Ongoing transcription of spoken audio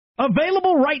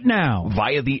Available right now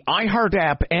via the iHeart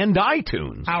app and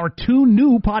iTunes. Our 2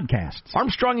 new podcasts.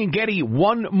 Armstrong and Getty,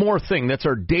 One More Thing. That's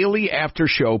our daily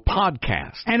after-show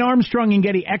podcast. And Armstrong and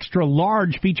Getty Extra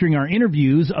Large, featuring our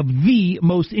interviews of the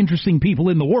most interesting people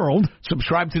in the world.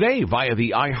 Subscribe today via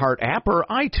the iHeart app or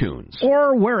iTunes.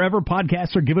 Or wherever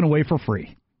podcasts are given away for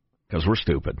free. Because we're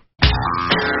stupid.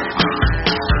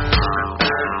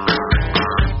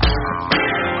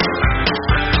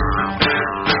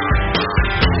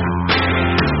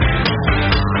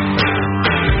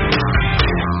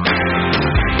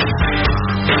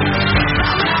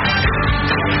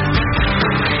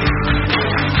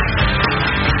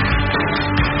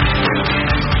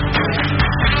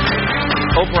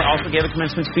 Oprah also gave a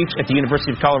commencement speech at the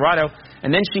University of Colorado,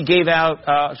 and then she gave out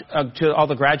to all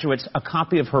the graduates a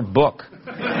copy of her book.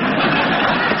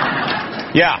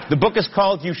 Yeah, the book is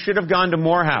called You Should Have Gone to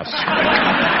Morehouse.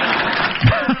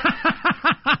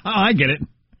 I get it.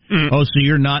 Oh, so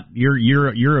you're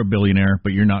a billionaire,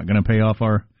 but you're not going to pay off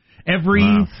our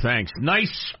thanks.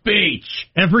 Nice speech.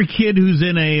 Every kid who's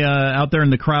in out there in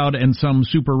the crowd and some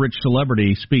super rich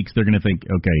celebrity speaks, they're going to think,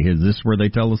 okay, is this where they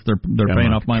tell us they're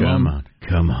paying off my loan?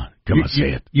 Come on,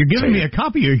 say it. You're giving me a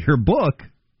copy of your book.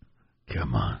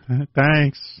 Come on.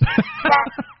 Thanks.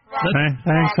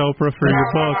 Thanks, Oprah, for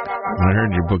your book. I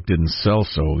heard your book didn't sell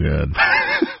so good.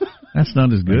 That's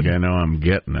not as good. I know I'm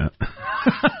getting it.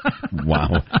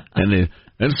 Wow.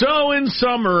 And so, in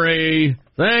summary,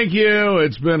 thank you.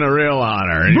 It's been a real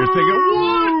honor. And you're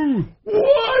thinking,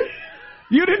 what?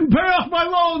 You didn't pay off my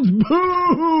loans.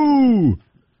 Boo!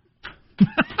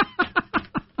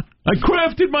 I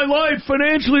crafted my life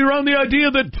financially around the idea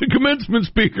that the commencement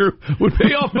speaker would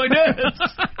pay off my debts.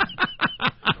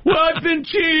 Well, I've been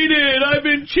cheated.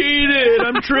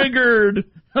 I'm triggered.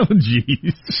 Oh,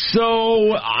 jeez.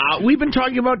 So, we've been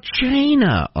talking about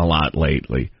China a lot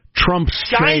lately. Trump's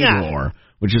trade war,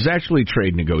 which is actually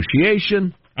trade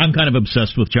negotiation. I'm kind of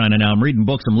obsessed with China now. I'm reading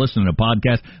books. I'm listening to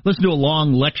podcasts. Listen to a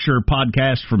long lecture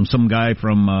podcast from some guy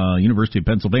from University of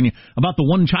Pennsylvania about the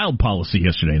one-child policy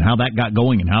yesterday and how that got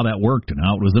going and how that worked and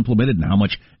how it was implemented and how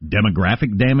much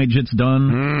demographic damage it's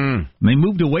done. And they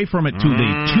moved away from it to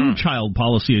the two-child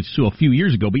policy a few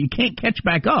years ago, but you can't catch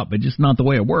back up. It's just not the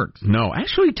way it works. No,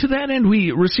 actually, to that end,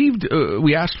 we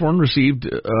asked for and received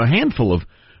a handful of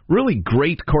really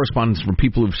great correspondence from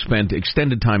people who've spent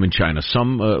extended time in China,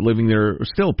 some living there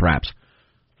still, perhaps.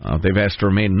 They've asked to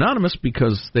remain anonymous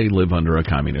because they live under a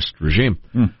communist regime.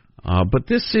 But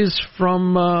this is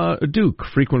from Duke,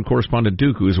 frequent correspondent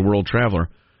Duke, who is a world traveler.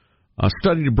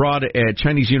 Studied abroad at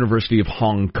Chinese University of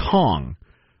Hong Kong.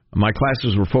 My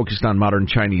classes were focused on modern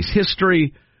Chinese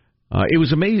history. It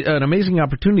was an amazing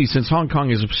opportunity since Hong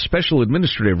Kong is a special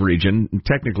administrative region,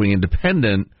 technically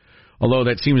independent, although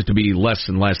that seems to be less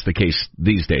and less the case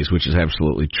these days, which is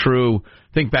absolutely true.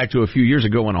 Think back to a few years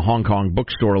ago when a Hong Kong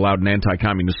bookstore allowed an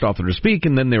anti-communist author to speak,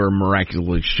 and then they were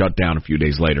miraculously shut down a few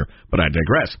days later. But I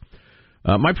digress.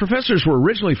 My professors were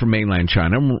originally from mainland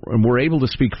China and were able to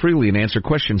speak freely and answer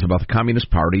questions about the Communist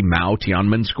Party, Mao,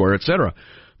 Tiananmen Square, etc.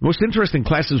 The most interesting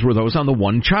classes were those on the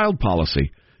one-child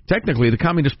policy. Technically, the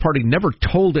Communist Party never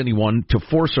told anyone to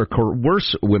force or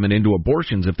coerce women into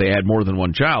abortions if they had more than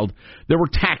one child. There were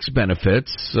tax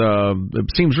benefits.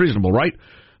 It seems reasonable, right?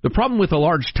 The problem with a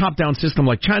large top-down system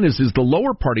like China's is the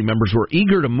lower party members were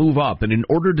eager to move up, and in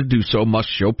order to do so, must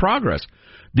show progress.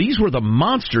 These were the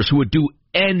monsters who would do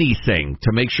anything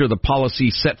to make sure the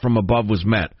policy set from above was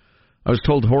met. I was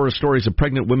told horror stories of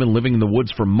pregnant women living in the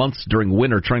woods for months during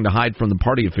winter trying to hide from the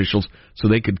party officials so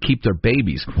they could keep their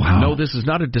babies. Wow. No, this is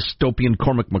not a dystopian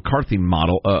Cormac McCarthy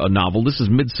novel. This is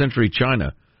mid-century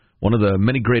China. One of the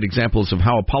many great examples of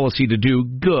how a policy to do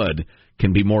good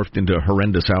can be morphed into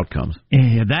horrendous outcomes.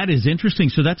 Yeah, that is interesting.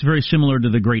 So that's very similar to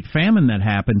the Great Famine that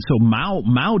happened. So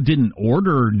Mao didn't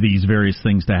order these various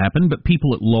things to happen, but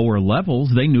people at lower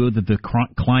levels, they knew that to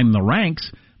climb the ranks,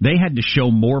 they had to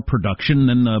show more production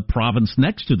than the province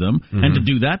next to them, and to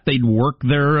do that, they'd work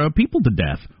their people to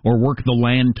death, or work the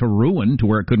land to ruin to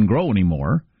where it couldn't grow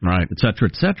anymore, right? Et cetera,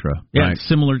 et cetera. Yeah, right. It's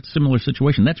similar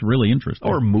situation. That's really interesting.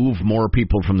 Or move more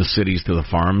people from the cities to the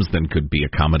farms than could be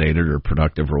accommodated or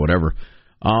productive or whatever.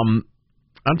 On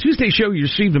Tuesday's show, you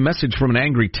received a message from an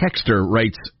angry texter,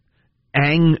 writes,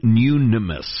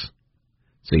 Anonymous.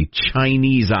 It's a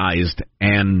Chinese-ized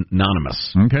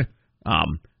anonymous. Okay.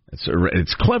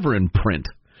 It's clever in print.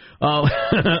 About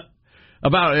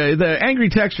the angry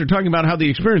texter talking about how the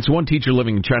experience of one teacher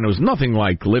living in China was nothing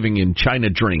like living in China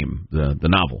Dream, the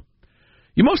novel.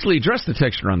 You mostly address the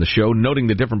texter on the show, noting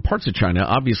the different parts of China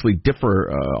obviously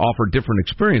offer different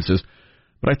experiences.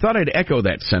 But I thought I'd echo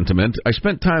that sentiment. I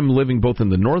spent time living both in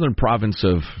the northern province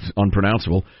of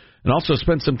unpronounceable and also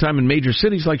spent some time in major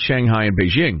cities like Shanghai and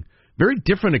Beijing. Very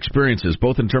different experiences,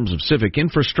 both in terms of civic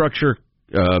infrastructure,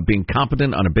 being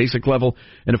competent on a basic level,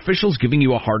 and officials giving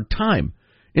you a hard time.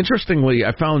 Interestingly,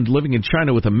 I found living in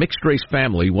China with a mixed-race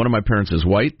family, one of my parents is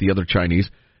white, the other Chinese,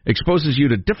 exposes you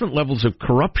to different levels of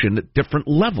corruption at different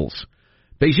levels.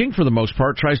 Beijing, for the most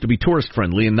part, tries to be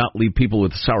tourist-friendly and not leave people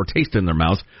with a sour taste in their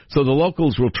mouths, so the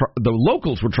locals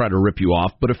will try to rip you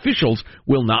off, but officials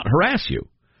will not harass you.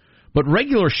 But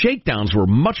regular shakedowns were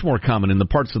much more common in the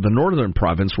parts of the northern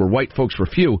province where white folks were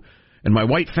few, and my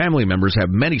white family members have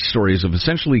many stories of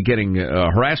essentially getting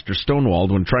harassed or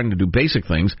stonewalled when trying to do basic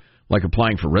things, like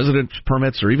applying for residence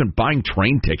permits or even buying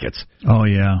train tickets. Oh,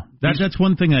 yeah. That's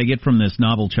one thing I get from this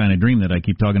novel China Dream that I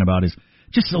keep talking about is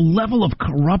just the level of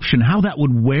corruption, how that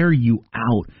would wear you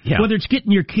out. Yeah. Whether it's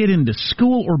getting your kid into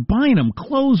school or buying them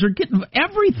clothes or getting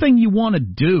everything you want to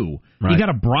do. Right. You got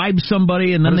to bribe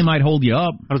somebody and then they might hold you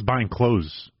up. How does buying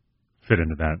clothes fit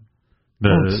into that?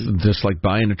 It's just like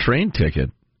buying a train ticket.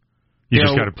 You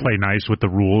just got to play nice with the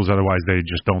rules, otherwise they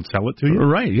just don't sell it to you?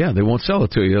 Right, yeah, they won't sell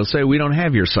it to you. They'll say, we don't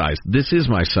have your size. This is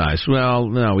my size. Well,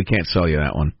 no, we can't sell you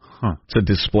that one. It's a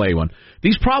display one.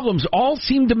 These problems all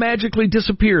seem to magically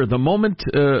disappear the moment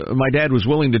my dad was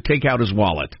willing to take out his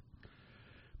wallet.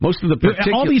 Most of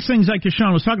the all these things like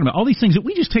Sean was talking about, all these things that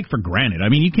we just take for granted. I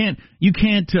mean, you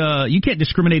can't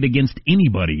discriminate against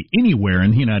anybody anywhere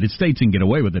in the United States and get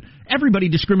away with it. Everybody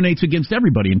discriminates against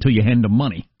everybody until you hand them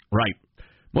money. Right.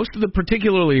 Most of the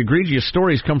particularly egregious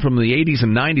stories come from the 80s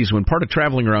and 90s when part of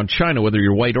traveling around China, whether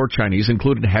you're white or Chinese,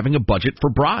 included having a budget for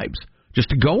bribes, just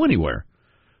to go anywhere.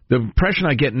 The impression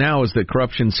I get now is that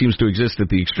corruption seems to exist at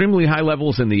the extremely high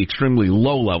levels and the extremely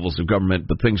low levels of government,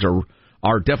 but things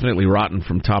are definitely rotten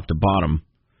from top to bottom.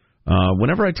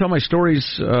 Whenever I tell my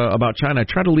stories about China, I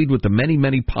try to lead with the many,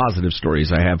 many positive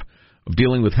stories I have of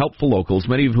dealing with helpful locals,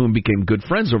 many of whom became good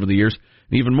friends over the years,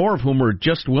 and even more of whom were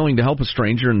just willing to help a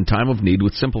stranger in time of need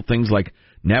with simple things like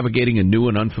navigating a new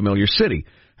and unfamiliar city.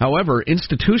 However,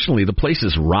 institutionally, the place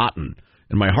is rotten,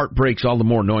 and my heart breaks all the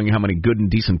more knowing how many good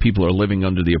and decent people are living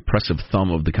under the oppressive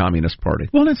thumb of the Communist Party.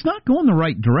 Well, it's not going the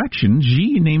right direction.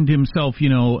 Xi named himself,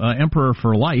 Emperor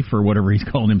for Life, or whatever he's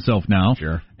calling himself now.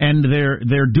 Sure. And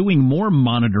they're doing more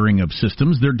monitoring of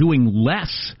systems. They're doing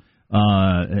less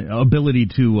ability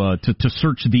to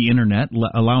search the internet,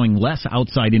 allowing less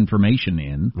outside information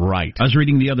in. Right. I was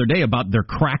reading the other day about their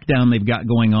crackdown they've got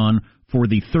going on for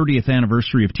the 30th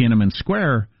anniversary of Tiananmen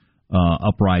Square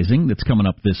uprising that's coming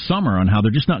up this summer, on how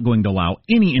they're just not going to allow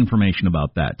any information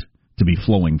about that to be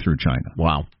flowing through China.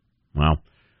 Wow.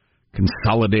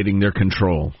 Consolidating their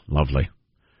control. Lovely.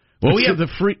 Well, we have the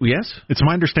free... Yes? It's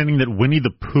my understanding that Winnie the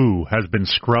Pooh has been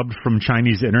scrubbed from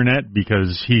Chinese internet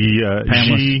because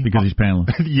because he's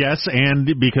paneless. Yes, and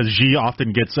because Xi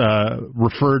often gets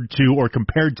referred to or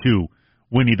compared to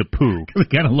Winnie the Pooh. It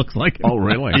kind of looks like it. Oh,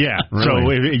 really? Yeah. Really? So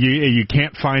if you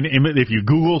can't find if you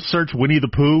Google search Winnie the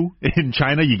Pooh in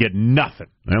China, you get nothing.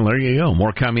 Well, there you go.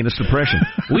 More communist oppression.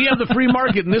 We have the free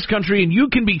market in this country, and you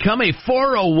can become a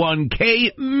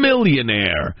 401k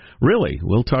millionaire. Really?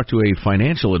 We'll talk to a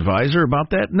financial advisor about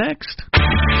that next.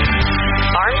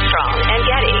 Armstrong and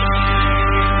Getty.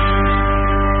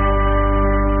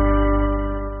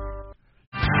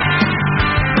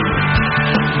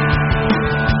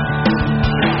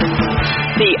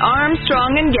 The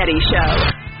Armstrong and Getty Show.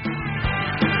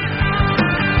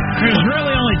 There's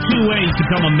really only two ways to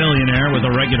become a millionaire with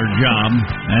a regular job.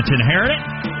 That's inherit it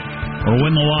or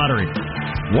win the lottery.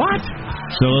 What?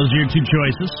 So those are your two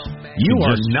choices. You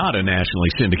are not a nationally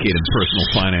syndicated personal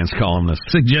finance columnist.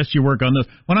 Suggest you work on this.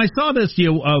 When I saw this,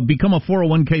 you become a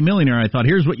 401k millionaire, I thought,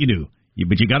 here's what you do.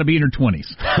 But you got to be in your 20s.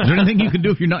 Is there anything you can do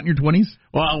if you're not in your 20s?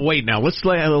 Well, wait now. Let's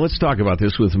talk about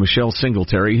this with Michelle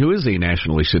Singletary, who is a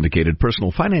nationally syndicated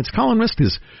personal finance columnist,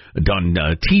 has done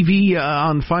TV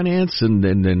on finance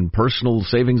and personal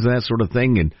savings and that sort of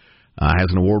thing, and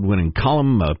has an award-winning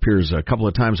column, appears a couple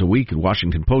of times a week at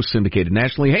Washington Post, syndicated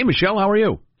nationally. Hey, Michelle, how are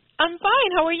you? I'm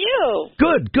fine. How are you?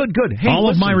 Good. Hey, all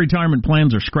of my retirement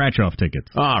plans are scratch-off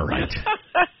tickets. All right.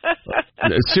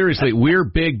 Seriously, we're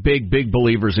big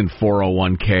believers in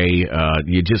 401k.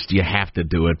 You have to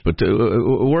do it. But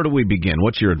where do we begin?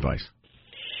 What's your advice?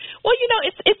 Well,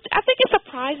 I think it's a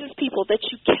surprises people that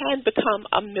you can become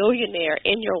a millionaire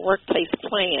in your workplace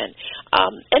plan.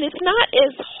 And it's not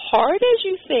as hard as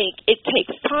you think. It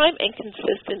takes time and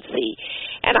consistency.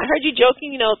 And I heard you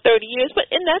joking, 30 years,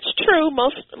 and that's true.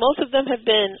 Most of them have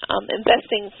been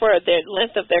investing for the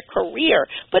length of their career.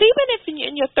 But even if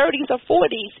in your 30s or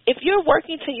 40s, if you're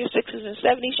working to your 60s and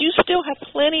 70s, you still have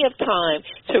plenty of time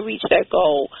to reach that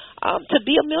goal, to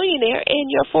be a millionaire in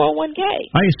your 401k.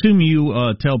 I assume you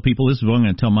tell people, this is what I'm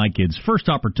going to tell my kids, first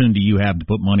opportunity you have to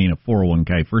put money in a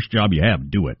 401k, first job you have,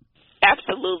 do it.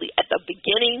 Absolutely. At the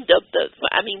beginning,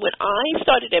 when I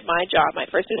started at my job, my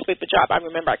first newspaper job, I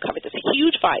remember I covered this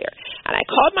huge fire. And I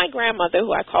called my grandmother,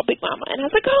 who I called Big Mama, and I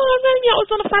was like, oh, I was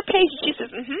on the front page. And she says,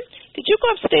 did you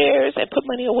go upstairs and put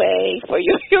money away for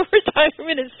your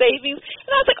retirement and savings?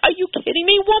 And I was like, are you kidding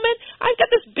me, woman? I've got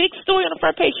this big story on the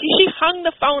front page. She hung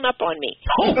the phone up on me.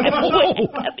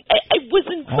 It was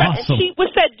incredible. Awesome. And she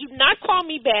said, do not call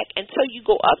me back until you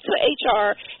go up to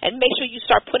HR and make sure you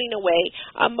start putting away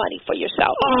money for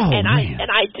yourself. And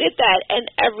I did that, and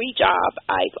every job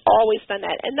I've always done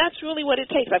that, and that's really what it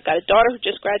takes. I've got a daughter who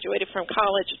just graduated from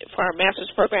college for her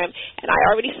master's program, and I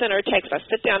already sent her a text. I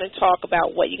sit down and talk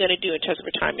about what you're going to do in terms of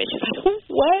retirement. She's like,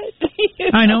 what?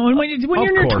 I know, and when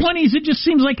you're in your 20s, it just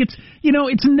seems like it's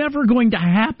never going to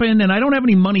happen, and I don't have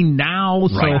any money now.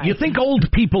 So right. You think old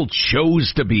people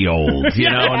chose to be old, and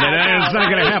it's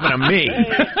not going to happen to me.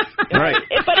 Right.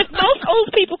 But if most old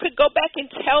people could go back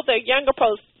and tell their younger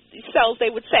selves, they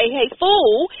would say, hey,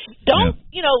 fool, don't,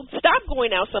 stop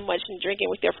going out so much and drinking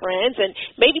with your friends, and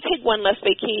maybe take one less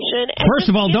vacation. And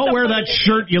first of all, don't wear that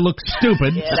shirt. You look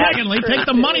stupid. Yeah, secondly, take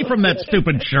the money from that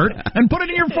stupid shirt and put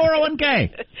it in your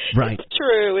 401k. Right. It's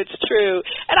true.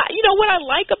 And what I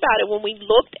like about it, when we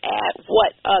looked at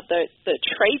what the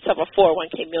traits of a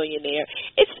 401k millionaire,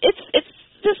 it's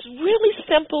just really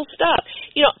simple stuff.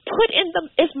 Put in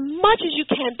as much as you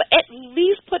can, but at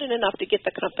least put in enough to get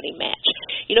the company match.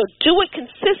 Do it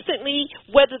consistently,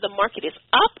 whether the market is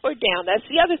up or down. That's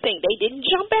the other thing. They didn't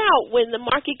jump out when the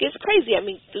market gets crazy. Of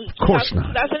course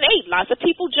not. 2008, lots of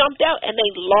people jumped out, and they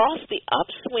lost the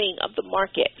upswing of the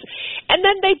markets. And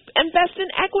then they invest in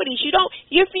equities. If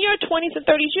you're in your 20s and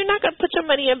 30s, you're not going to put your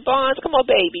money in bonds. Come on,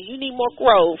 baby. You need more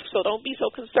growth, so don't be so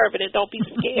conservative. Don't be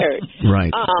scared.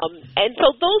 Right. And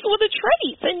so those were the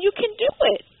traits, and you can do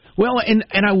it. Well, and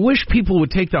I wish people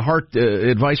would take the heart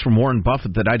advice from Warren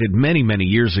Buffett that I did many, many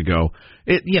years ago.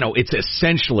 It's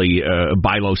essentially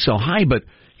buy low, sell high, but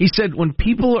he said when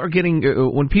people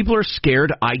are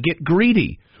scared, I get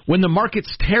greedy. When the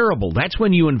market's terrible, that's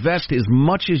when you invest as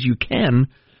much as you can,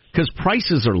 because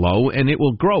prices are low and it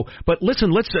will grow. But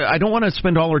listen, I don't want to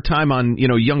spend all our time on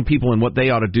young people and what they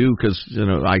ought to do, because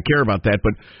I care about that.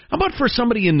 But how about for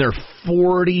somebody in their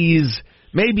 40s?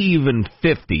 Maybe even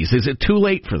 50s. Is it too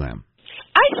late for them?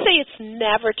 I say it's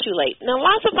never too late. Now,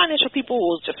 lots of financial people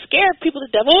will just scare people to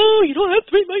death. Oh, you don't have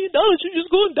 $3 million. You're just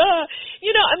going to die.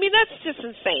 That's just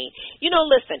insane.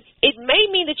 Listen, it may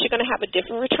mean that you're going to have a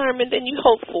different retirement than you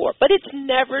hoped for, but it's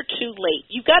never too late.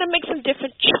 You've got to make some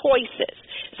different choices.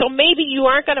 So maybe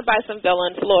you aren't going to buy some villa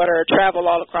in Florida or travel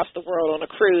all across the world on a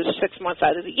cruise 6 months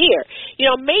out of the year.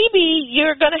 Maybe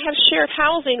you're going to have shared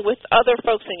housing with other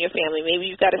folks in your family. Maybe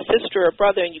you've got a sister or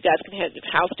brother and you guys can have a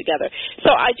house together.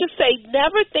 So I just say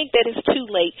never think that it's too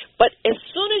late, but as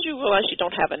soon as you realize you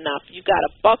don't have enough, you've got to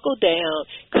buckle down,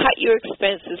 cut your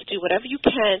expenses, do whatever you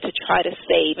can to try to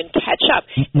save and catch up.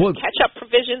 Catch up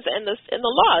provisions in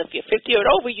the law. If you're 50 or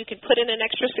over, you can put in an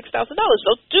extra $6,000.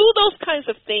 So do those kinds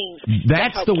of things.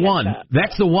 That's the one.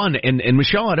 That's the one. And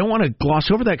Michelle, I don't want to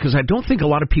gloss over that, because I don't think a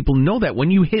lot of people know that.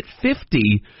 When you hit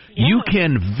 50, you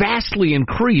can vastly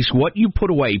increase what you put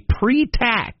away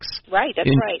pre-tax. Right, that's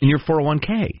right. In your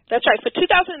 401k. That's right. For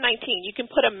 2019, you can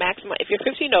put a maximum. If you're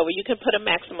 50 and over, you can put a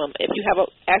maximum, if you have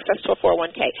access to a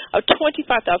 401k, of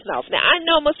 $25,000. Now, I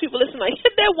know most people listen like,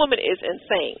 that woman is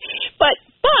insane. But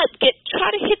try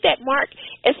to hit that mark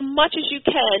as much as you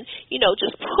can.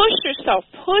 Just push yourself,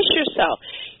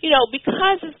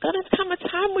 because it's going to come a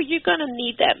time where you're going to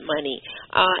need that money.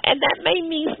 And that may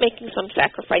mean making some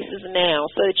sacrifices now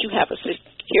so that you have a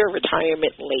secure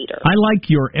retirement later. I like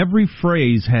your every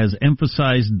phrase has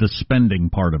emphasized the spending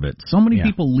part of it. So many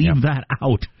people leave that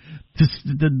out. Just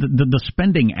the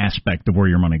spending aspect of where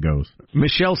your money goes.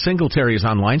 Michelle Singletary is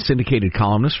online, syndicated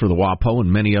columnist for the WAPO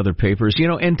and many other papers.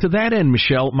 And to that end,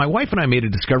 Michelle, my wife and I made a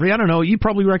discovery. I don't know, you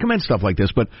probably recommend stuff like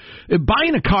this, but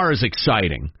buying a car is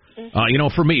exciting.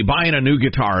 For me, buying a new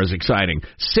guitar is exciting.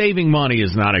 Saving money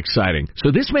is not exciting.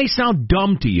 So this may sound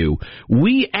dumb to you.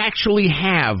 We actually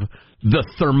have the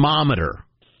thermometer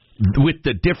with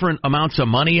the different amounts of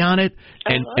money on it,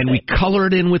 and we color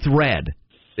it in with red.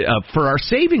 for our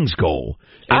savings goal.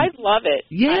 I love it.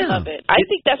 Yeah. I love it. I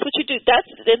think that's what you do.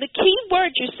 And the key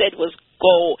word you said was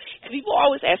goal. Because people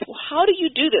always ask, well, how do you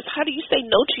do this? How do you say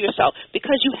no to yourself?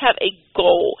 Because you have a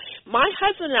goal. My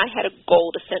husband and I had a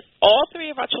goal to send all 3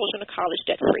 of our children to college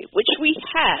debt-free, which we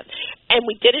have. And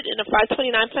we did it in a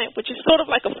 529 plan, which is sort of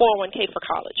like a 401k for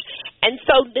college. And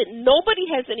so that nobody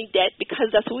has any debt because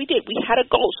that's what we did. We had a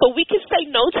goal. So we could say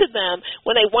no to them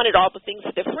when they wanted all the things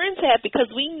that their friends had because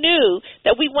we knew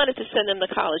that we wanted to send them to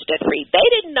college debt-free. They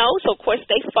didn't know, so of course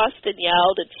they fussed and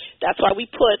yelled, and that's why we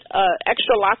put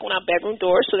extra lock on our bedroom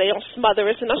doors so they don't smother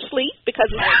us in our sleep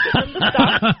because we want to give them the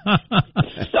stuff.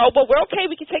 But we're okay.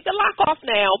 We can take the lock off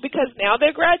now because now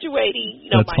they're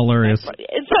graduating. That's hilarious.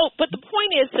 And so, but the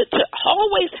point is to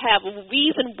always have a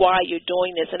reason why you're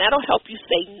doing this, and that'll help you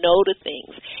say no to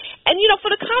things. And, for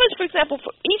the college, for example,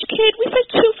 for each kid, we say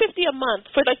 $250 a month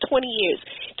for like 20 years.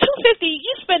 $250,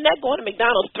 you spend that going to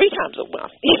McDonald's 3 times a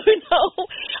month,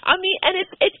 I mean, and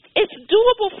it's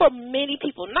doable for many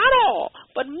people. Not all,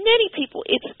 but many people.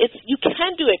 It's you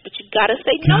can do it, but you got to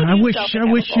say no to yourself. I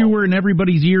wish you were in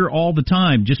everybody's ear all the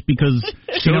time, just because,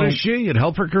 does she? It'd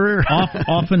help her career.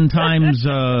 Oftentimes,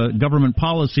 government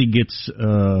policy gets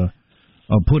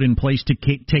put in place to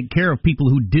take care of people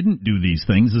who didn't do these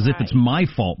things, as if it's my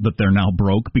fault that they're now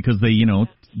broke because they,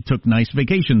 took nice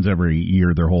vacations every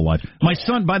year their whole life. My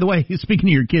son, by the way, speaking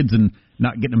of your kids and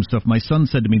not getting them stuff, my son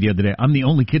said to me the other day, I'm the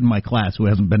only kid in my class who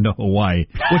hasn't been to Hawaii,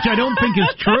 which I don't think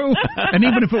is true. And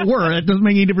even if it were, that doesn't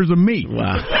make any difference to me. Yeah,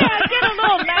 Wow. get a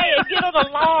little land, get on the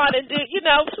lawn, and do,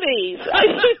 please.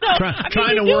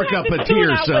 Trying to work up a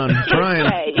tear, son.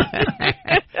 Trying.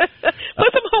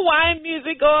 Put some Hawaiian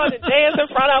music on and dance in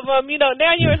front of them.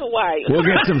 Now you're in Hawaii. We'll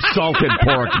get some salted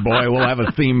pork, boy. We'll have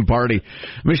a theme party.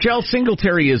 Michelle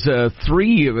Singletary has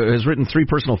written 3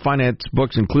 personal finance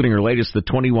books, including her latest, The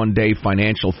 21-Day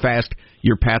Financial Fast,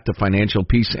 Your Path to Financial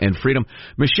Peace and Freedom.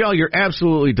 Michelle, you're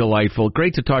absolutely delightful.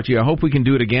 Great to talk to you. I hope we can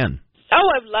do it again. Oh,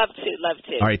 I'd love to.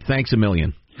 All right, thanks a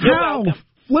million. You're welcome.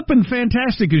 Flippin'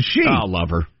 fantastic is she? Oh,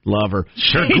 love her.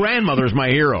 Her grandmother's my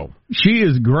hero. She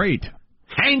is great.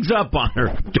 Hangs up on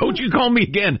her. Don't you call me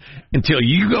again until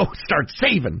you go start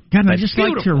saving. God, I just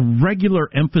like your regular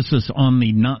emphasis on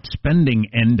the not spending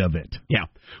end of it. Yeah.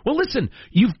 Well, listen,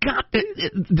 you've got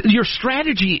your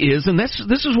strategy is, and this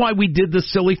is why we did the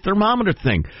silly thermometer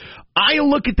thing. I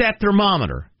look at that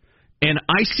thermometer, and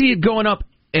I see it going up,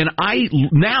 and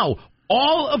now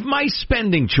all of my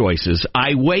spending choices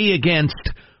I weigh against,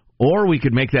 or we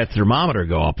could make that thermometer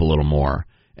go up a little more.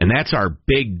 And that's our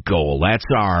big goal. That's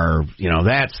our,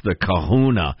 that's the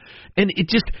kahuna. And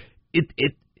it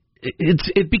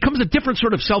becomes a different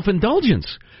sort of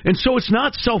self-indulgence. And so it's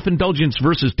not self-indulgence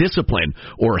versus discipline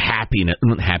or happiness.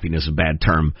 Happiness is a bad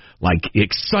term, like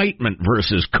excitement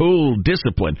versus cool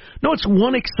discipline. No, it's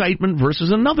one excitement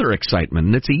versus another excitement,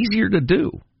 and it's easier to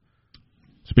do.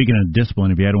 Speaking of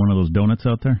discipline, have you had one of those donuts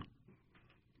out there?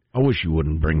 I wish you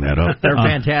wouldn't bring that up. They're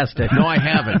fantastic. No, I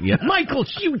haven't yet. Michael,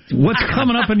 what's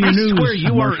coming up in your news? I swear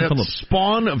you are a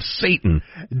spawn of Satan.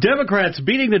 Democrats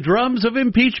beating the drums of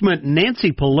impeachment.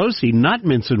 Nancy Pelosi not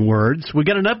mincing words. We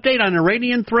got an update on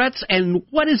Iranian threats and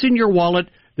what is in your wallet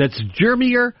that's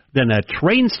germier than a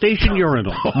train station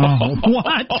urinal. Oh,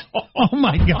 what? Oh,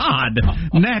 my God.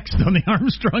 Next on the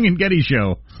Armstrong and Getty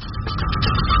Show.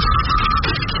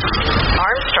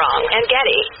 Armstrong and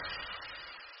Getty.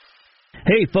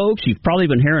 Hey, folks, you've probably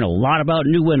been hearing a lot about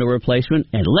new window replacement,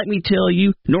 and let me tell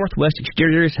you, Northwest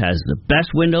Exteriors has the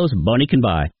best windows money can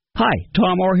buy. Hi,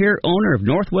 Tom Orr here, owner of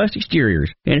Northwest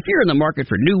Exteriors. And if you're in the market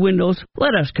for new windows,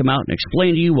 let us come out and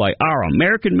explain to you why our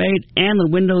American-made and the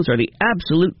windows are the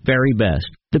absolute very best.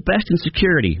 The best in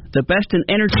security, the best in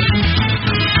energy.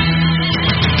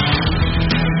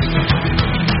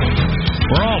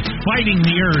 We're all fighting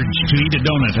the urge to eat a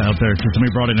donut out there since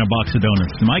somebody brought in a box of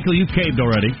donuts. Michael, you've caved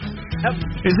already.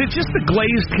 Is it just the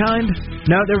glazed kind?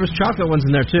 No, there was chocolate ones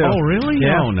in there, too. Oh, really?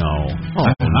 Yeah. Oh, no.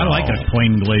 I like a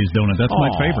plain glazed donut. That's my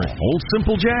favorite. Old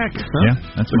Simple Jack. Huh? Yeah,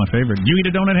 that's my favorite. You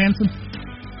eat a donut, Hanson?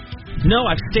 No,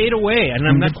 I've stayed away, and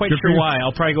I'm not quite sure why.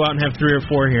 I'll probably go out and have 3 or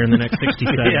 4 here in the next 60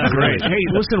 seconds. Yeah, great. Hey,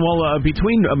 listen,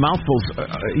 between mouthfuls,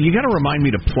 you got to remind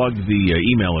me to plug the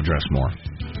email address more.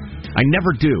 I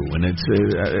never do, and it's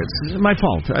my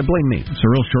fault. I blame me. It's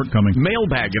a real shortcoming.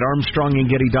 Mailbag at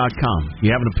ArmstrongandGetty.com.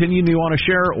 You have an opinion you want to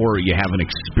share, or you have an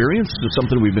experience of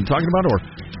something we've been talking about, or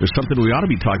there's something we ought to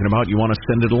be talking about, you want to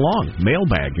send it along.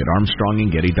 Mailbag at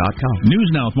ArmstrongandGetty.com. News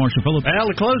now with Marshall Phillips.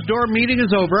 Well, the closed-door meeting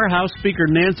is over. House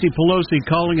Speaker Nancy Pelosi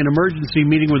calling an emergency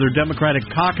meeting with her Democratic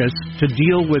caucus to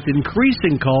deal with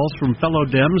increasing calls from fellow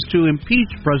Dems to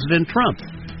impeach President Trump.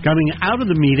 Coming out of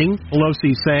the meeting,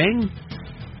 Pelosi saying,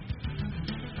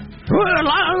 Well,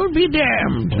 I'll be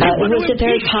damned. It was a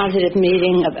very positive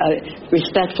meeting, a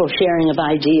respectful sharing of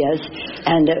ideas,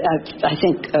 and I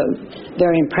think a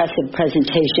very impressive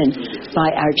presentation by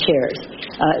our chairs.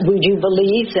 We do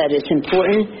believe that it's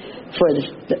important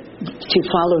to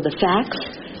follow the facts.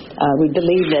 We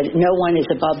believe that no one is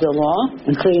above the law,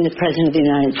 including the President of the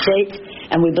United States,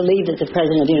 and we believe that the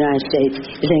President of the United States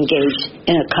is engaged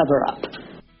in a cover-up.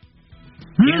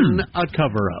 In a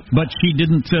cover-up. But she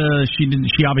didn't.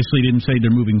 She obviously didn't say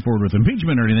they're moving forward with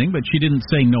impeachment or anything. But she didn't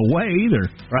say no way either.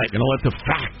 Right. Going to let the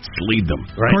facts lead them.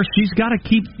 Of Right. course, she's got to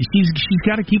keep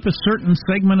a certain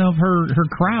segment of her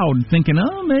crowd thinking,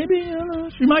 oh, maybe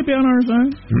she might be on our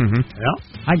side. Mm-hmm.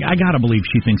 Yeah. I got to believe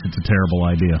she thinks it's a terrible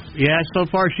idea. Yeah. So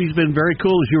far, she's been very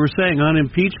cool, as you were saying, on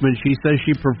impeachment. She says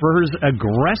she prefers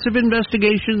aggressive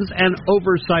investigations and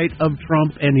oversight of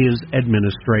Trump and his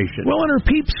administration. Well, and her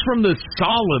peeps from the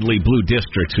solidly blue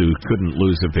districts who couldn't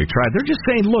lose if they tried, they're just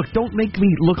saying, look, don't make me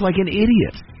look like an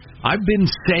idiot. I've been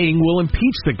saying we'll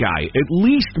impeach the guy. At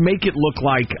least make it look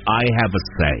like I have a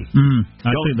say.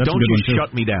 Don't you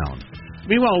shut me down.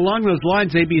 Meanwhile, along those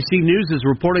lines, ABC News is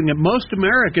reporting that most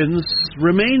Americans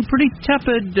remain pretty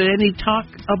tepid to any talk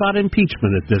about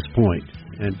impeachment at this point.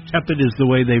 And tepid is the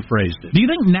way they phrased it. Do you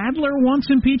think Nadler wants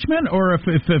impeachment? Or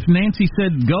if Nancy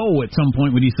said go at some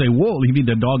point, would he say, whoa, he'd be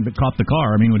the dog that caught the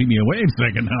car? I mean, would he be, wait a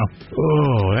second now?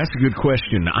 Oh, that's a good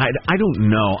question. I don't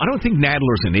know. I don't think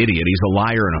Nadler's an idiot. He's a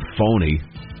liar and a phony.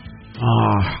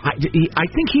 I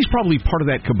think he's probably part of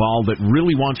that cabal that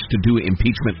really wants to do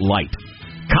impeachment light.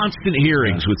 Constant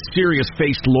hearings with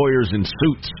serious-faced lawyers in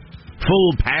suits.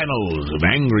 Full panels of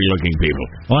angry-looking people.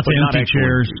 Lots of empty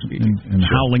chairs and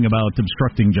howling about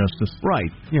obstructing justice.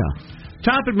 Right, yeah.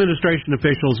 Top administration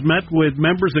officials met with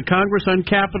members of Congress on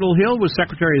Capitol Hill with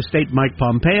Secretary of State Mike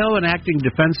Pompeo and Acting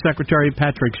Defense Secretary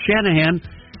Patrick Shanahan,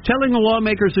 telling the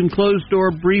lawmakers in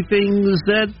closed-door briefings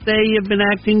that they have been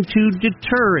acting to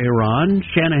deter Iran.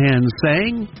 Shanahan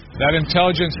saying that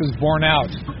intelligence is borne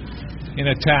out in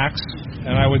attacks,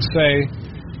 and I would say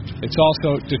it's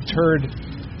also deterred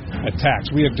attacks.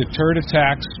 We have deterred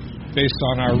attacks based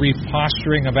on our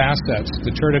reposturing of assets,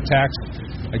 deterred attacks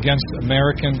against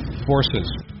American forces.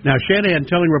 Now, Shanahan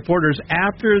telling reporters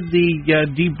after the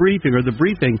debriefing or the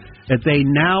briefing that they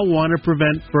now want to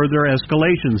prevent further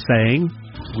escalation, saying,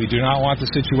 we do not want the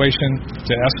situation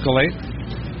to escalate.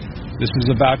 This is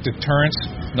about deterrence,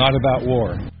 not about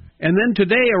war. And then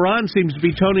today, Iran seems to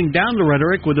be toning down the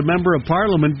rhetoric, with a member of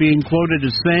parliament being quoted as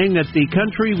saying that the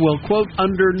country will, quote,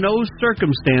 under no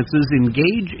circumstances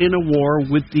engage in a war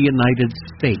with the United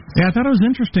States. Yeah, I thought it was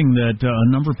interesting that a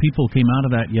number of people came out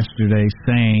of that yesterday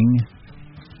saying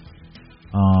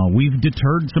we've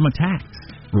deterred some attacks.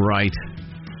 Right.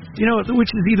 You know, which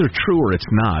is either true or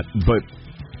it's not, but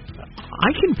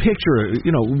I can picture,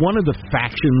 one of the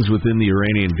factions within the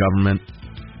Iranian government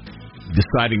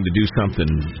deciding to do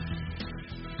something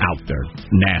out there,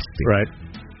 nasty. Right.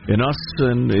 And us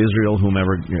and Israel,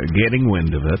 whomever, getting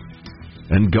wind of it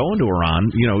and going to Iran,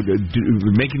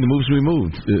 making the moves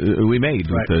we made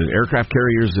with the aircraft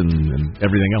carriers and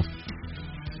everything else.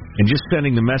 And just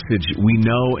sending the message, we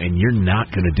know, and you're not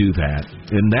going to do that.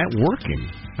 And that working.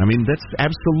 I mean, that's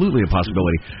absolutely a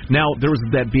possibility. Now, there was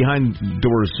that behind closed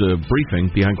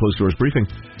doors briefing,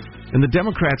 and the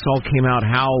Democrats all came out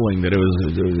howling that it was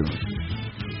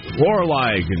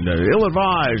warlike and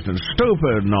ill-advised and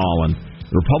stupid and all. And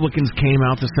the Republicans came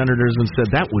out to senators and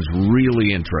said that was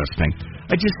really interesting.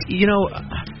 I just,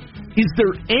 is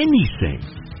there anything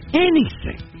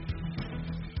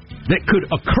that could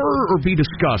occur or be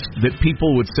discussed that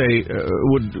people would say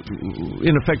would,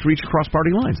 in effect, reach across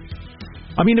party lines?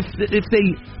 I mean,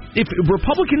 if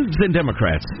Republicans and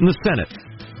Democrats in the Senate,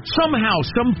 somehow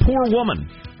some poor woman,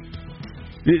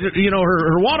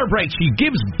 her water breaks, she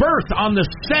gives birth on the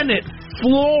Senate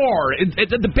floor,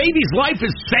 the baby's life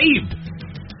is saved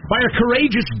by a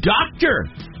courageous doctor.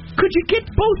 Could you get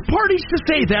both parties to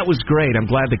say that was great, I'm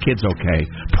glad the kid's okay?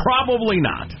 Probably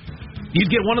not. You'd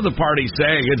get one of the parties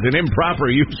saying it's an improper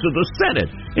use of the Senate.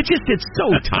 It's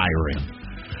so tiring.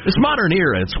 This modern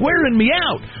era, it's wearing me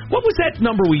out. What was that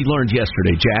number we learned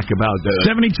yesterday, Jack, about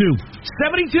 72.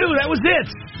 72, that was it.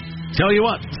 Tell you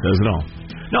what, says it all.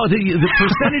 No, the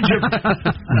percentage of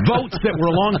votes that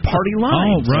were along party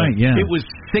lines. Oh, right, yeah. It was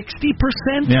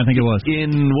 60%? Yeah, I think it was.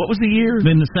 In, what was the year?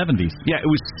 In the 70s. Yeah,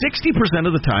 it was 60%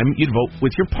 of the time you'd vote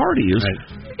with your party. It was,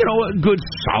 a good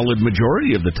solid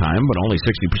majority of the time, but only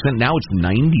 60%. Now it's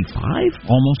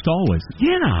 95? Almost always.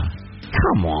 Yeah.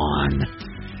 Come on.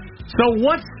 So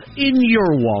what's in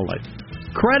your wallet?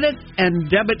 Credit and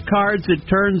debit cards, it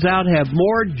turns out, have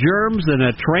more germs than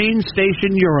a train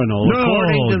station urinal,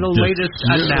 according to the latest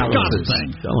analysis.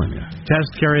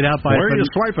 Test carried out by... Where are you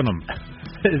swiping them?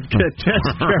 Test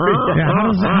carried out. Yeah, how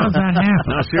does that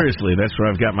happen? No, seriously, that's where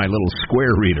I've got my little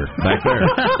square reader back there.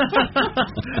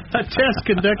 A test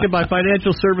conducted by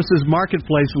Financial Services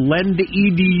Marketplace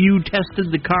Lend.edu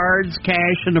tested the cards,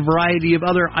 cash, and a variety of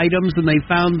other items, and they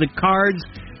found the cards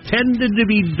tended to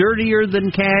be dirtier than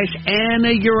cash and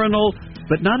a urinal,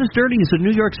 but not as dirty as a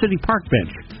New York City park bench.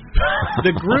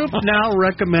 The group now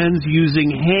recommends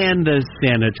using hand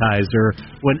sanitizer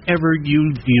whenever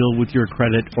you deal with your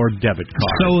credit or debit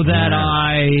card. So that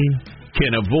I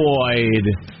can avoid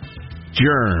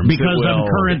germs. Because I'm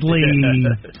currently...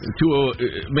 to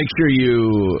make sure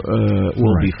you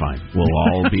will be fine. We'll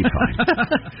all be fine.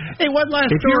 Hey, one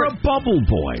last If you're a bubble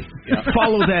boy,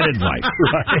 follow that advice.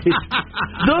 Right.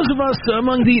 Those of us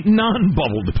among the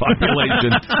non-bubbled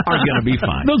population are going to be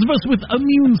fine. Those of us with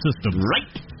immune systems.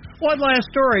 Right. One last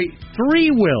story.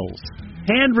 3 wills,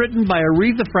 handwritten by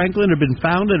Aretha Franklin, have been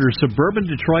found at her suburban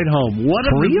Detroit home. One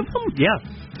of 3 them? of them? Yeah.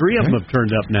 3 of them have turned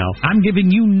up now. I'm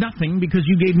giving you nothing because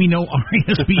you gave me no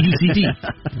RESPECT.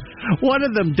 One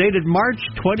of them, dated March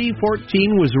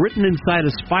 2014, was written inside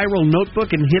a spiral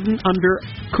notebook and hidden under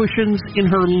cushions in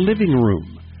her living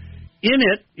room. In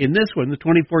it, in this one, the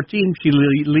 2014, she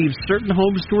leaves certain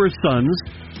homes to her sons,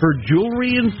 her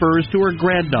jewelry and furs to her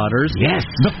granddaughters. Yes,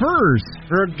 the furs.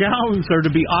 Her gowns are to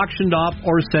be auctioned off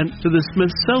or sent to the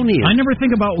Smithsonian. I never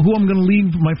think about who I'm going to leave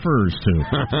my furs to.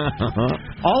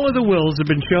 All of the wills have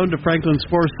been shown to Franklin's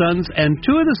 4 sons, and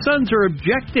 2 of the sons are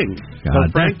objecting.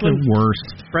 God, that's the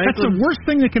worst. That's the worst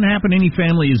thing that can happen to any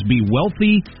family is be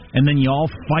wealthy, and then you all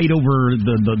fight over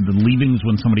the leavings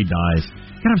when somebody dies.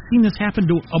 God, I've seen this happen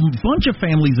to a bunch of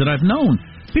families that I've known.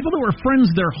 People that were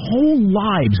friends their whole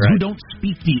lives who don't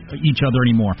speak to each other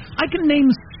anymore. I can name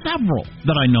several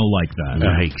that I know like that.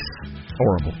 Yikes.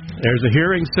 Horrible. There's a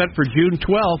hearing set for June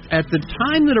 12th. At the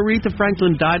time that Aretha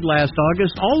Franklin died last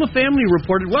August, all the family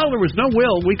reported, well, there was no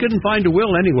will. We couldn't find a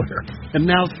will anywhere. And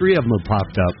now 3 of them have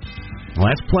popped up. Well,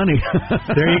 that's plenty.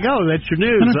 There you go. That's your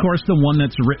news. And, of course, the one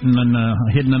that's written and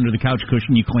hidden under the couch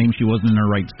cushion, you claim she wasn't in her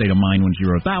right state of mind when she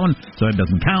wrote that one, so that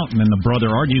doesn't count. And then the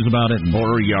brother argues about it.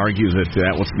 Or you argue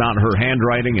that was not her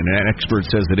handwriting, and an expert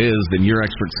says it is, then your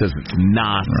expert says it's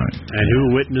not. Right. And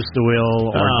who witnessed the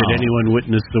will, or did anyone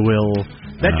witness the will?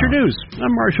 That's your news.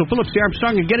 I'm Marshall Phillips, the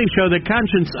Armstrong and Getty Show, the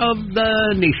conscience of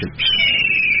the nation.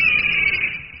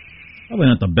 Probably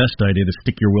not the best idea to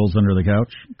stick your wills under the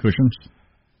couch cushions.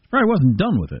 Probably wasn't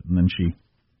done with it, and then she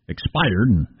expired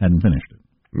and hadn't finished it.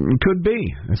 Could be.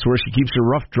 That's where she keeps her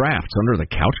rough drafts, under the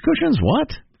couch cushions?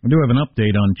 What? We do have an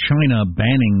update on China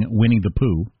banning Winnie the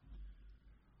Pooh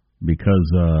because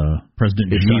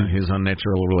President Xi... His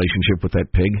unnatural relationship with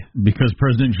that pig? Because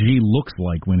President Xi looks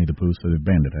like Winnie the Pooh, so they've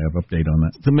banned it. I have an update on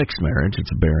that. It's a mixed marriage.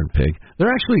 It's a bear and pig.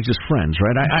 They're actually just friends,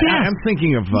 right? I'm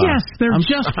thinking of... yes, they're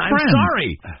just friends. I'm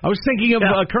sorry. I was thinking of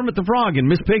Kermit the Frog and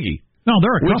Miss Piggy. No,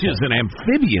 they're a couple. Which is an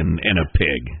amphibian and a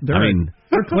pig.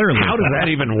 They're clearly... How does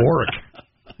that even work?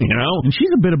 You know? And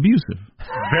she's a bit abusive.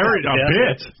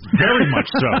 Very much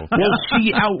so. Well,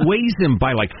 she outweighs him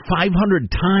by like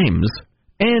 500 times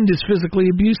and is physically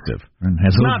abusive.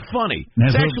 It's not funny.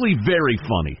 It's actually very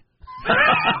funny.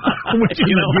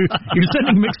 You're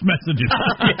sending mixed messages.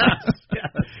 Yes.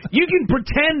 You can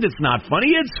pretend it's not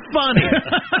funny. It's funny.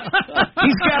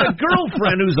 He's got a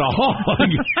girlfriend who's a hog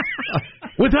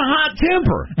with a hot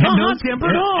temper.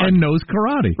 And knows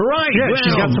karate. Right. Yeah,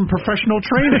 she's got some professional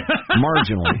training.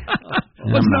 Marginally.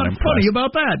 What's not funny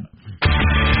about that?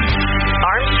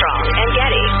 Armstrong and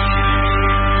Getty.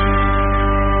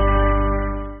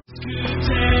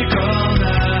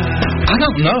 I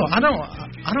don't know.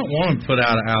 I don't want to put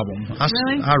out an album.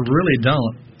 I really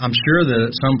don't. I'm sure that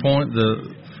at some point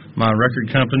my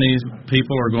record companies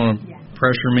people are going to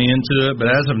pressure me into it, but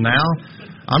as of now,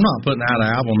 I'm not putting out an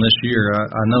album this year.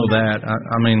 I know that.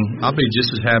 I mean, I'll be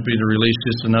just as happy to release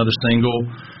just another single.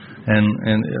 And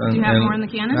you have more in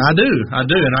the cannon? I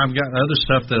do, and I've got other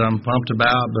stuff that I'm pumped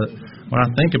about. But when I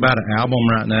think about an album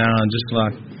right now, I'm just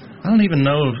like, I don't even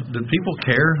know do people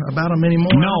care about them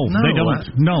anymore. No, they don't. I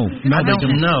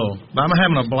don't know. But I'm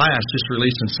having a blast just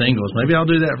releasing singles. Maybe I'll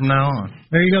do that from now on.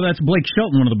 There you go. That's Blake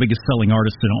Shelton, one of the biggest selling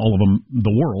artists in all of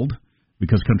the world,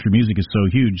 because country music is so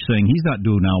huge, saying he's not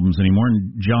doing albums anymore.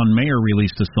 And John Mayer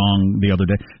released a song the other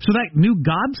day. So that new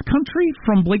God's Country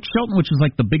from Blake Shelton, which is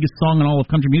like the biggest song in all of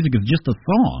country music, is just a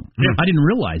song. Yeah. I didn't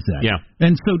realize that. Yeah.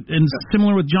 And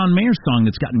similar with John Mayer's song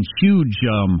that's gotten huge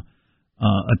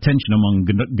attention among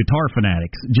guitar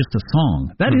fanatics, just a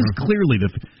song. That is clearly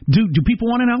do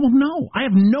people want an album? No. I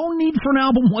have no need for an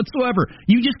album whatsoever.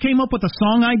 You just came up with a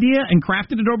song idea and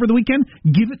crafted it over the weekend?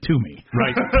 Give it to me.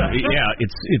 Right. Yeah,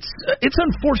 it's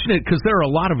unfortunate because there are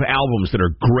a lot of albums that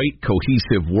are great,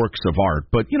 cohesive works of art,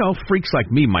 but, freaks like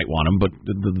me might want them, but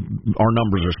our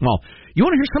numbers are small. You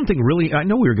want to hear something really... I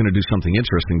know we were going to do something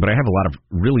interesting, but I have a lot of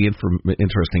really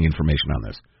interesting information on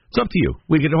this. It's up to you.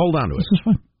 We can hold on to it. This is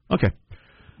fine. Okay.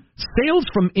 Sales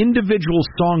from individual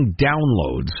song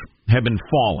downloads have been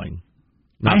falling.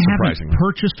 Not surprisingly. I haven't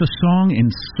purchased a song in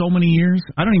so many years,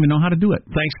 I don't even know how to do it.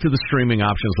 Thanks to the streaming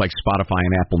options like Spotify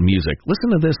and Apple Music.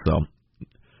 Listen to this, though.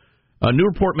 A new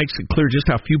report makes it clear just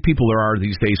how few people there are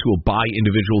these days who will buy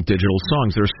individual digital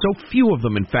songs. There are so few of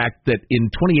them, in fact, that in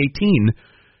 2018,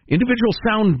 individual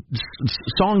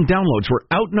song downloads were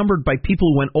outnumbered by people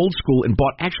who went old school and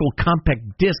bought actual compact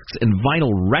discs and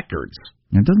vinyl records.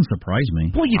 It doesn't surprise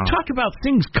me. Well, you talk about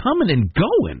things coming and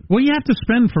going. Well, you have to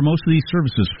spend for most of these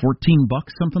services $14,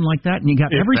 something like that, and you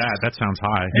got that sounds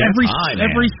high. Every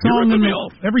song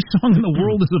in the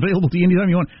world is available to you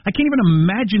anytime you want. I can't even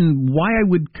imagine why I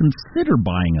would consider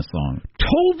buying a song.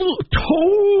 Total.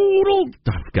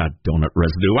 I've got donut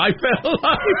residue. I fell.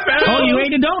 Oh, you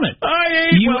ate a donut.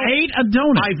 You ate a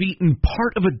donut. I've eaten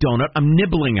part of a donut. I'm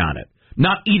nibbling on it.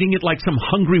 Not eating it like some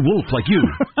hungry wolf like you.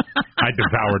 I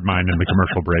devoured mine in the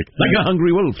commercial break. Like a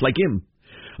hungry wolf like him.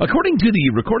 According to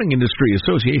the Recording Industry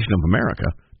Association of America,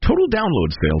 total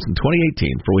download sales in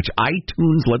 2018, for which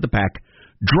iTunes led the pack,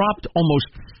 dropped almost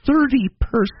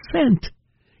 30%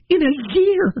 in a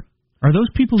year. Are those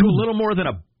people to a little more than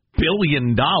 $1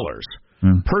 billion?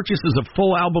 Purchases of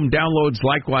full album downloads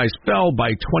likewise fell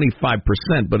by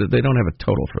 25%, but they don't have a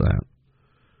total for that.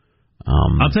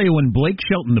 I'll tell you, when Blake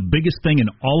Shelton, the biggest thing in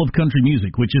all of country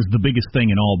music, which is the biggest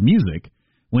thing in all music,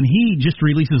 when he just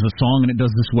releases a song and it does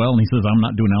this well and he says, I'm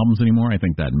not doing albums anymore, I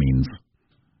think that means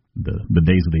the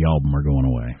days of the album are going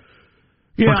away.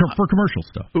 Yeah, for commercial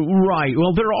stuff. Right.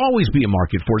 Well, there'll always be a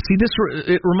market for it.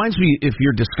 See, it reminds me, if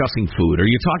you're discussing food, are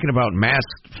you talking about mass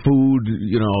food,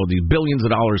 the billions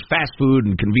of dollars, fast food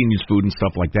and convenience food and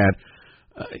stuff like that?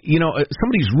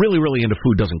 Somebody who's really, really into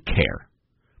food doesn't care.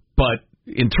 But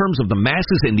in terms of the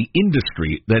masses and the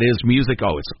industry that is music,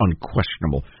 it's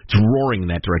unquestionable. It's roaring in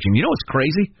that direction. You know what's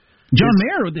crazy? John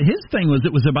Mayer, his thing was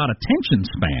it was about attention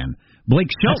span. Blake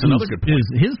Shelton,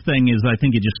 his thing is, I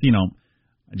think it just,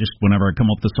 just whenever I come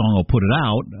up with a song, I'll put it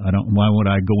out. Why would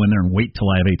I go in there and wait till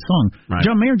I have 8 songs? Right.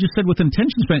 John Mayer just said with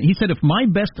attention span, he said if my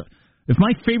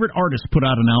favorite artist put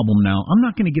out an album now, I'm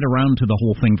not going to get around to the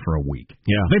whole thing for a week.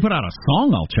 Yeah. If they put out a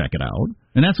song, I'll check it out.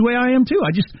 And that's the way I am, too.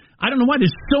 I don't know why.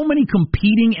 There's so many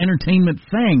competing entertainment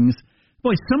things.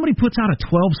 Boy, somebody puts out a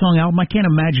 12-song album, I can't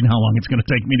imagine how long it's going to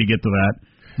take me to get to that.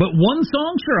 But one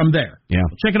song, sure, I'm there. Yeah.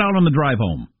 Check it out on the drive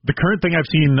home. The current thing I've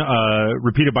seen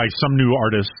repeated by some new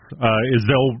artists is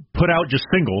they'll put out just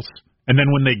singles, and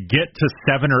then when they get to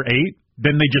 7 or 8,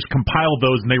 then they just compile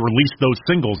those and they release those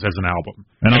singles as an album.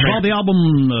 And I call the album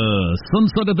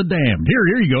Sunset of the Damned.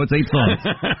 Here you go. It's 8 songs.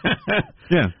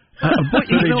 Yeah. But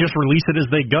they just release it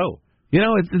as they go.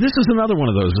 This is another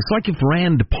one of those. It's like if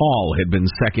Rand Paul had been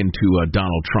second to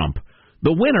Donald Trump.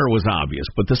 The winner was obvious,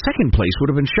 but the second place would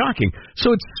have been shocking.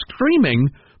 So it's streaming.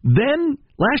 Then,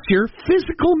 last year,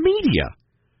 physical media.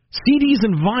 CDs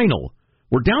and vinyl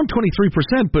were down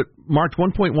 23%, but marked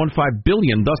 1.15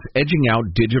 billion, thus edging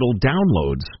out digital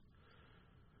downloads.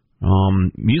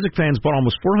 Music fans bought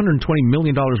almost $420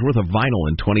 million worth of vinyl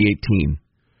in 2018,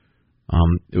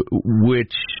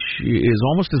 which is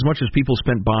almost as much as people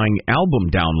spent buying album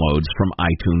downloads from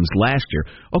iTunes last year.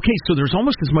 Okay, so there's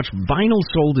almost as much vinyl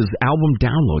sold as album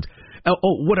downloads.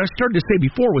 What I started to say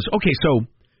before was, okay, so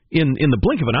in the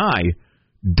blink of an eye,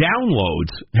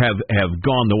 downloads have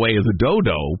gone the way of the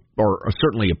dodo, or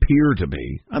certainly appear to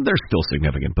be. They're still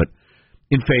significant, but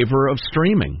in favor of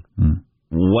streaming.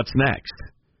 What's next?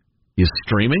 Is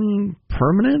streaming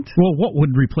permanent? Well, what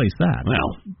would replace that?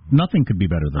 Well, nothing could be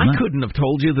better than that. I couldn't have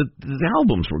told you that the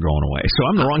albums were going away, so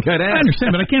I'm the wrong guy to ask. I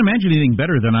understand, but I can't imagine anything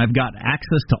better than I've got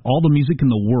access to all the music in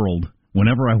the world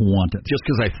whenever I want it. Just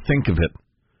because I think of it,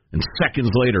 and seconds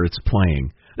later it's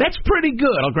playing. That's pretty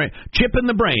good. I'll grant. Chip in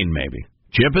the brain, maybe.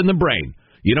 Chip in the brain.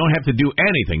 You don't have to do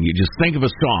anything. You just think of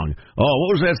a song. Oh,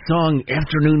 what was that song?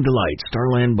 Afternoon Delight,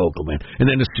 Starland Vocal Band. And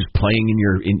then it's just playing in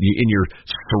your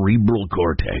cerebral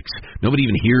cortex. Nobody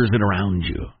even hears it around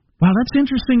you. Wow, that's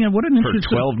interesting. What an interesting...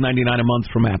 For $12.99 a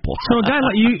month from Apple. So a guy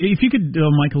like you, if you could,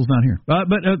 Michael's not here.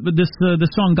 But this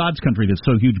song "God's Country" that's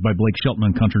so huge by Blake Shelton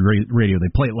on country radio, they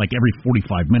play it like every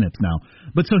 45 minutes now.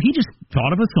 But so he just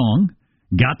thought of a song,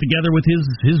 got together with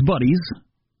his buddies,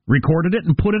 recorded it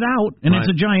and put it out, and it's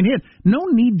a giant hit. No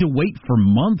need to wait for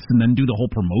months and then do the whole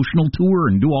promotional tour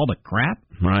and do all the crap.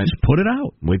 Right. Just put it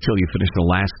out. Wait till you finish the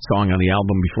last song on the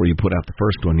album before you put out the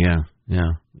first one. Yeah,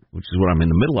 which is what I'm in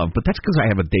the middle of. But that's because I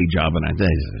have a day job, and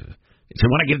so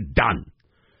when I get it done.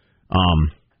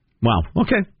 Wow.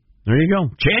 Okay. There you go.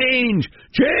 Change.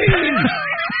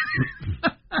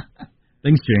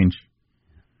 Things change.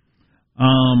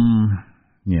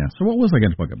 Yeah. So what was I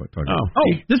going to talk about?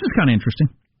 This is kind of interesting.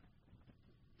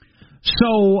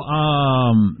 So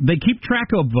they keep track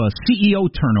of CEO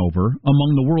turnover among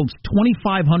the world's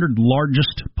 2,500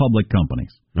 largest public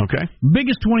companies. Okay.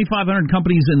 Biggest 2,500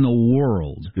 companies in the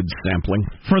world. Good sampling.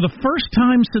 For the first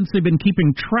time since they've been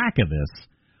keeping track of this,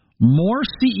 more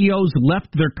CEOs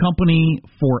left their company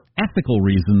for ethical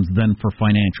reasons than for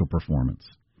financial performance.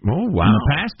 Oh, wow. In the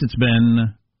past, it's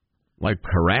been... like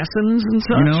harassins and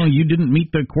such? You didn't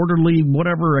meet the quarterly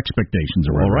whatever expectations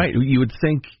or whatever. All right. You would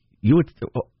think...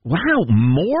 wow,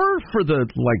 more for the,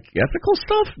 ethical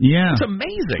stuff? Yeah. It's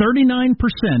amazing. 39%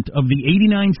 of the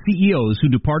 89 CEOs who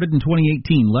departed in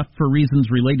 2018 left for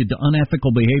reasons related to unethical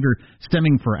behavior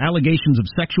stemming for allegations of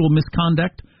sexual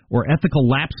misconduct or ethical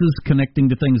lapses connecting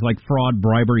to things like fraud,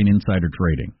 bribery, and insider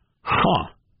trading. Huh.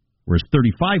 Whereas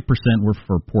 35% were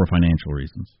for poor financial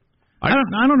reasons. I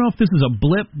don't know if this is a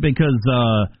blip because,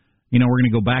 we're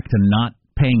going to go back to not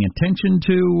paying attention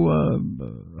to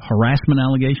harassment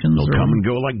allegations. They'll come and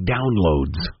go like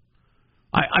downloads.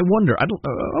 I wonder. I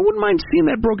wouldn't mind seeing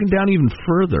that broken down even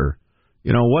further.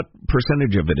 What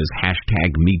percentage of it is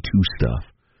 #MeToo stuff,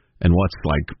 and what's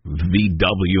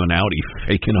VW and Audi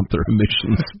faking up their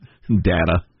emissions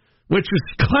data, which is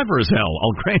clever as hell.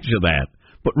 I'll grant you that,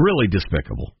 but really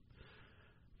despicable.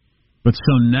 But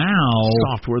so now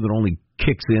software that only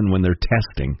kicks in when they're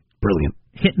testing. Brilliant.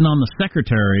 Hitting on the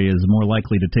secretary is more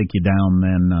likely to take you down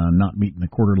than not meeting the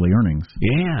quarterly earnings.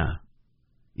 Yeah.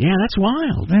 Yeah, that's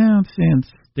wild. Well, it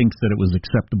stinks that it was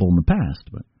acceptable in the past,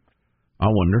 but I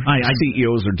wonder.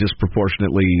 CEOs are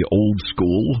disproportionately old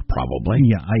school, probably.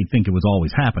 Yeah, I think it was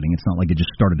always happening. It's not like it just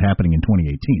started happening in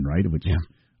 2018, right? It was just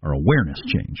our awareness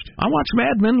changed. I watch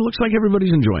Mad Men. It looks like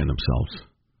everybody's enjoying themselves.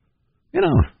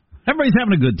 Everybody's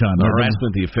having a good time. The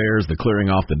harassment, the affairs, the clearing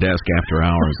off the desk after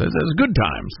hours. It's good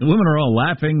times. The women are all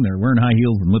laughing. They're wearing high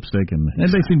heels and lipstick, and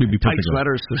they seem to be tight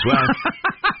sweaters as well.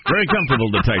 Very comfortable,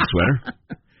 the tight sweater.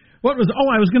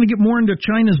 I was going to get more into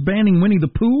China's banning Winnie the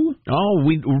Pooh. Oh,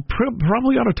 we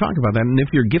probably ought to talk about that. And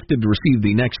if you're gifted to receive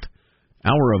the next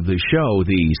hour of the show,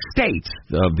 the states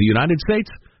of the United States,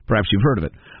 perhaps you've heard of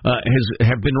it,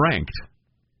 have been ranked.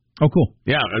 Oh, cool.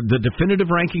 Yeah, the definitive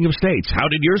ranking of states. How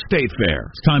did your state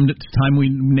fare? It's time we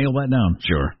nail that down.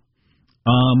 Sure.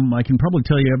 I can probably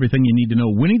tell you everything you need to know.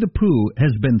 Winnie the Pooh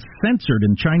has been censored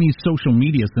in Chinese social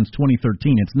media since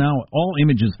 2013. It's now all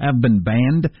images have been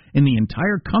banned in the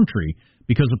entire country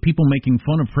because of people making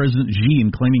fun of President Xi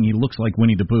and claiming he looks like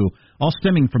Winnie the Pooh, all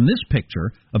stemming from this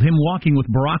picture of him walking with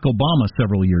Barack Obama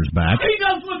several years back. He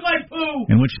does look like Pooh!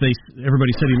 In which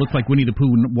everybody said he looked like Winnie the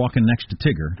Pooh walking next to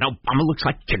Tigger. No, Obama looks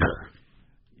like Tigger.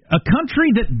 A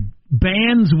country that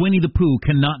bans Winnie the Pooh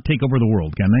cannot take over the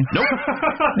world, can they? Nope.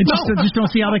 I just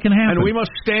don't see how that can happen. And we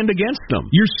must stand against them.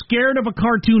 You're scared of a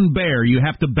cartoon bear, you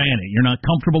have to ban it. You're not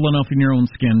comfortable enough in your own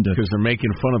skin to... Because they're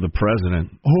making fun of the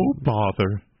president. Oh,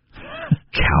 bother.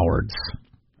 Cowards.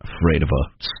 Afraid of a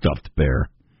stuffed bear.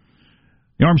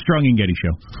 The Armstrong and Getty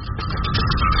Show.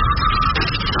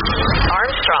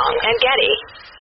 Armstrong and Getty.